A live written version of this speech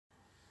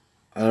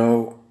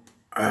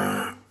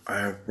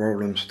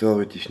problem still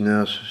with these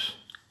nurses.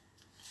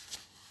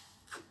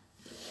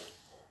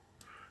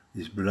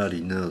 These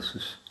bloody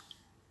nurses.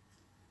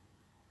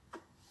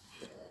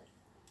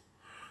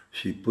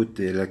 She put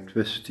the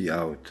electricity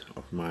out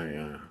of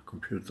my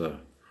computer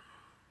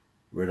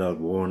without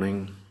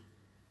warning.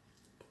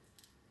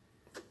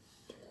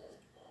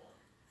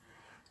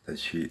 That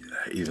she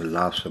even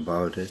laughs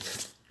about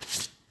it.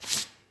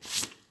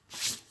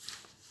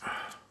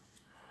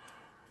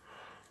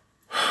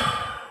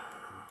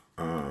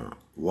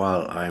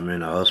 While I'm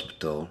in a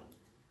hospital,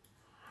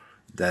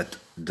 that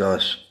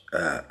does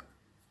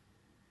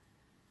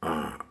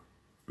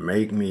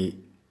make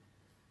me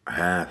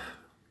have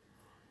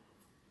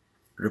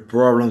the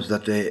problems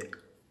that they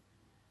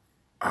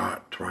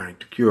are trying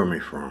to cure me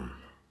from.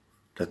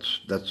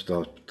 That's the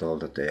hospital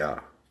that they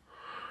are.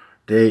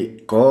 They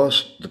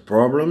cause the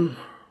problem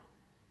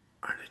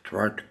and they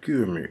try to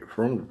cure me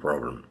from the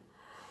problem.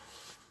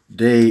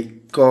 They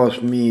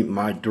cause me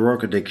my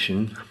drug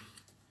addiction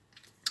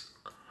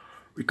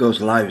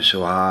because life is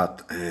so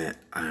hard,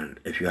 and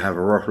if you have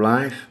a rough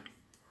life,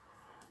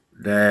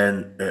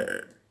 then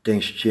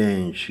things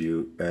change.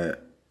 You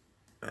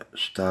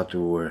start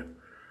to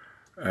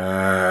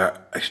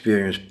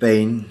experience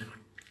pain,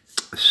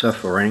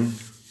 suffering,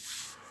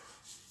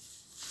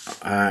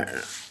 and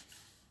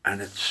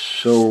it's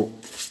so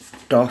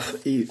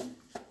tough.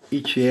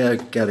 Each year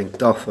getting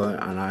tougher,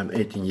 and I'm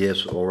 18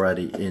 years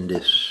already in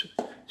this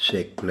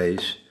sick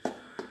place,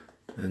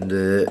 and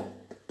the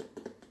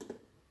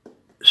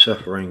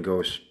suffering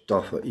goes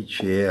tougher each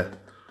year,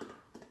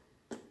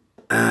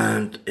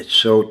 and it's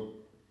so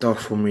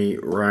tough for me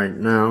right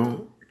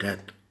now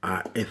that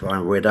if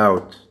I'm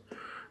without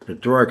the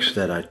drugs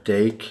that I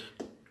take,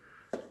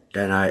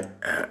 then I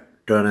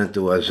turn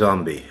into a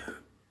zombie,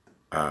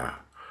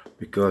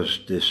 because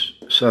this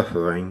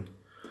suffering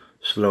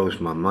slows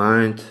my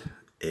mind,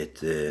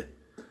 it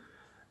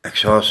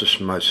exhausts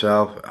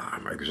myself,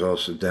 I'm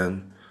exhausted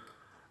then,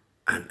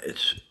 and it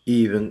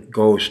even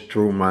goes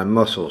through my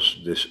muscles,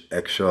 this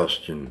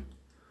exhaustion.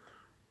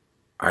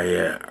 I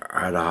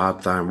had a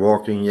hard time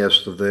walking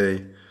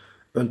yesterday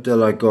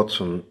until I got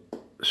some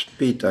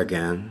speed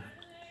again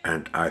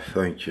and I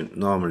functioned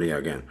normally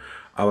again.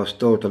 I was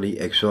totally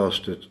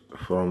exhausted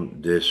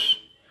from this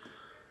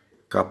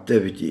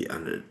captivity,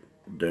 and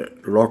the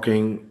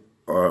locking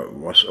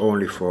was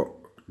only for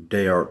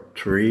day or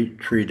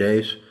three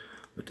days,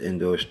 but in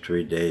those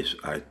 3 days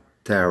I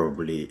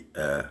terribly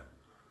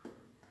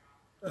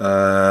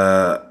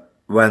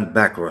went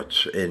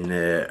backwards in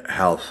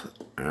health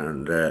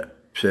and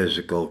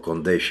physical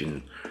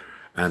condition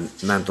and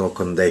mental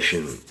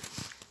condition.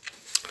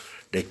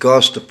 They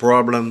caused the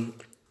problem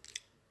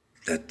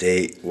that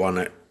they want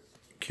to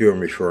cure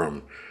me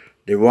from.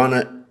 They want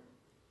to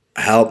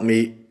help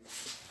me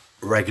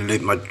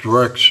regulate my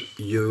drugs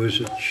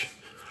usage.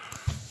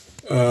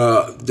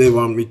 They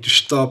want me to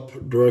stop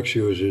drugs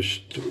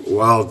usage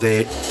while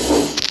they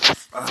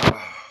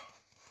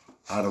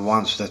are the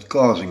ones that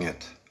causing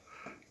it.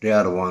 They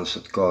are the ones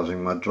that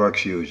causing my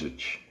drugs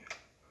usage.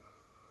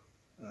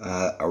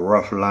 A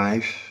rough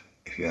life,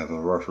 if you have a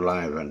rough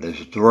life and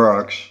these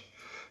drugs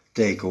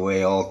take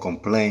away all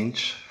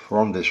complaints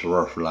from this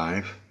rough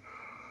life,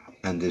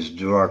 and these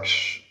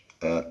drugs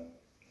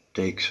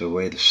takes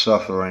away the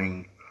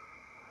suffering,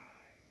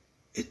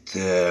 it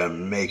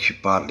makes you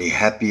partly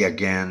happy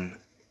again,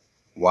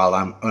 while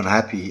I'm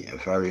unhappy,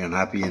 very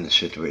unhappy in the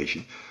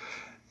situation.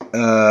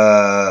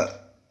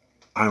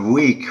 I'm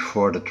weak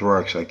for the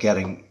drugs, I'm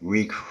getting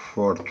weak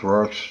for the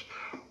drugs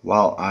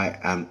while I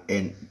am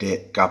in the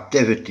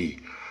captivity.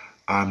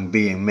 I'm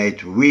being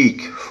made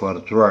weak for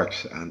the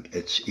drugs, and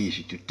it's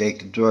easy to take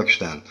the drugs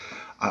then.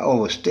 I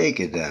always take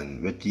it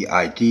then with the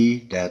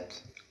idea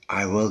that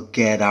I will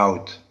get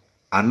out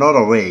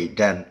another way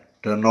than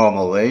the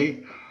normal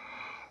way,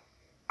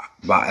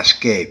 by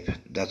escape.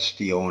 That's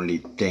the only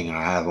thing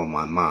I have on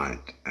my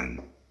mind.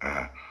 And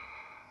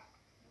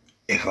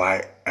if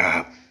I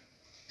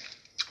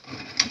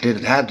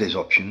didn't have this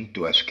option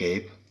to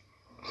escape,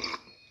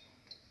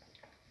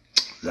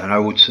 then I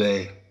would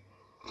say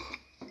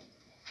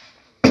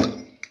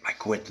I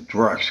quit the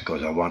drugs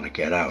because I want to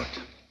get out.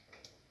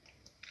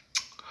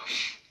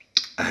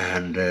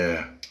 And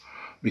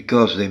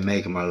because they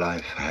make my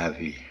life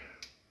heavy,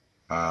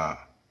 I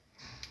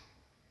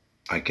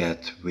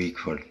get weak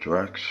for the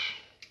drugs.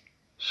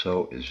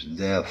 So it's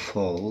their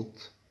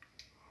fault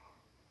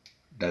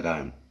that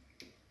I'm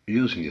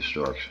using these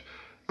drugs.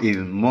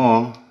 Even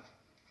more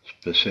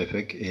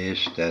specific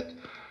is that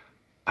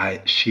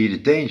I see the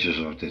dangers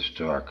of this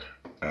drug.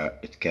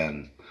 It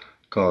can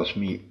cause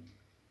me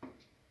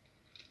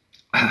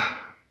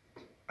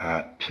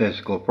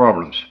physical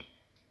problems.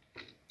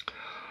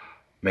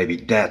 Maybe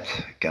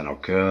death can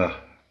occur,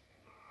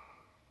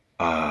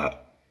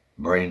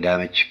 brain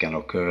damage can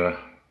occur,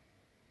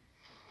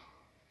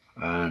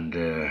 and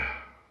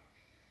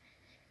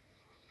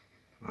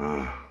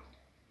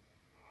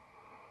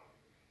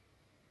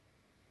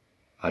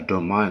I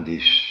don't mind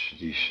these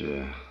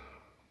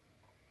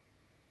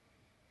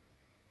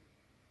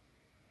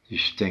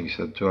things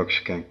that drugs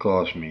can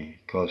cause me,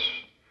 because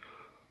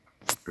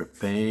the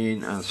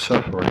pain and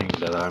suffering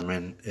that I'm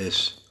in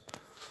is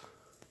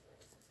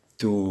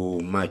too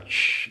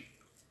much.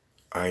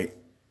 I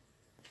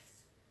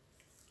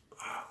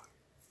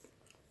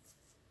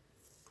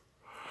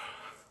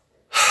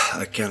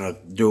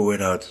cannot do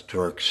without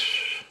drugs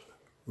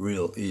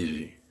real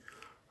easy.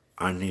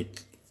 I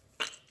need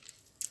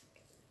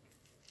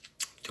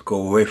to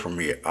go away from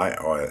here.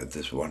 I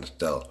just want to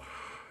tell.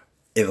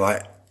 If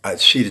I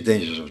see the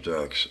dangers of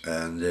drugs,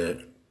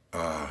 and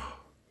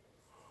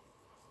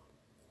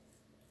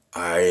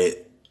I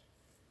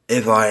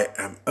if I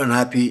am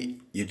unhappy,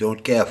 you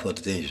don't care for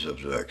the dangers of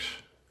drugs.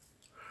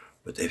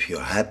 But if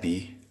you're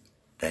happy,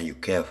 then you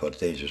care for the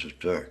dangers of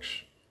drugs.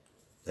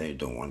 Then you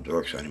don't want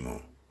drugs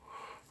anymore.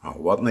 Now,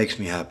 what makes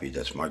me happy?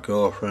 That's my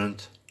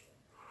girlfriend.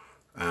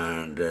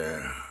 And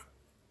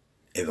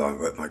if I'm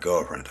with my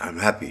girlfriend, I'm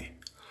happy.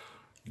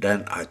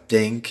 Then I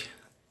think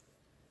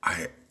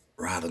I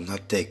rather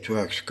not take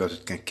drugs because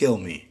it can kill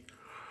me.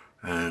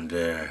 And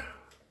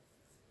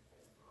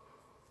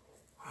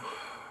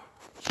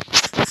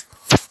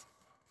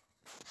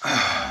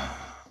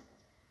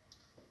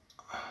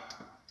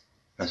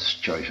that's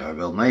a choice I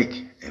will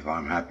make if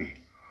I'm happy.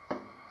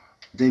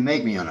 They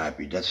make me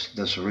unhappy. That's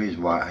the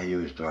reason why I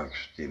use drugs.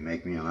 They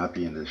make me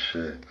unhappy in this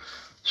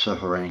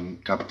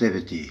suffering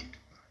captivity.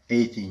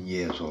 18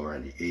 years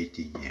already,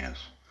 18 years.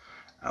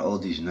 And all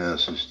these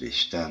nurses, they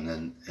stand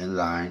in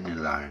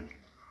line,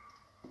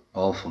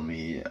 all for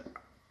me,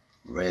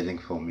 waiting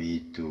for me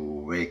to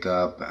wake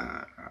up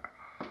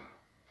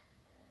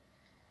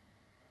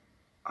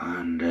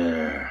and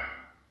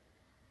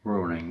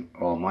ruining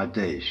all my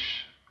days,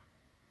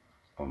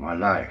 all my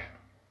life.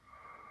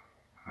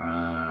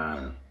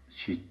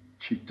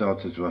 She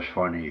thought it was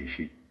funny.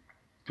 She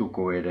took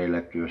away the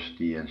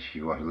electricity and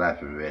she was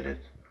laughing with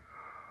it.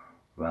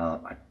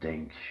 Well, I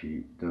think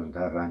she doesn't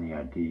have any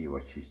idea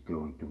what she's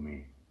doing to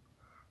me.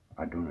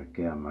 I do not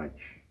care much.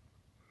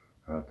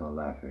 Heard her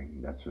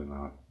laughing, that's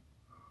enough.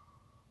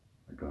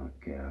 I don't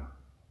care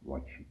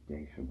what she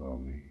thinks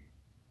about me.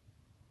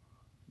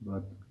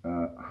 But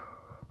I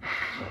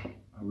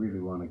really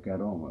want to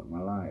get on with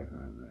my life,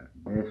 and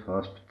this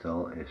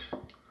hospital is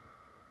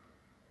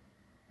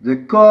the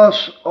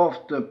cause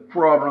of the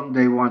problem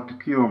they want to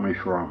cure me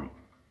from.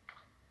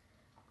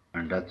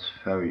 And that's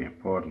very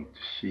important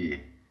to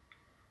see.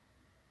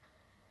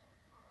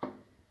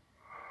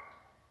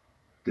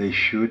 They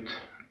should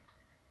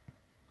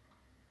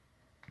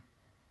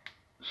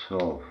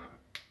solve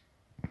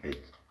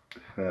it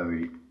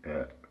very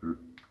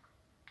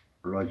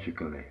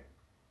logically.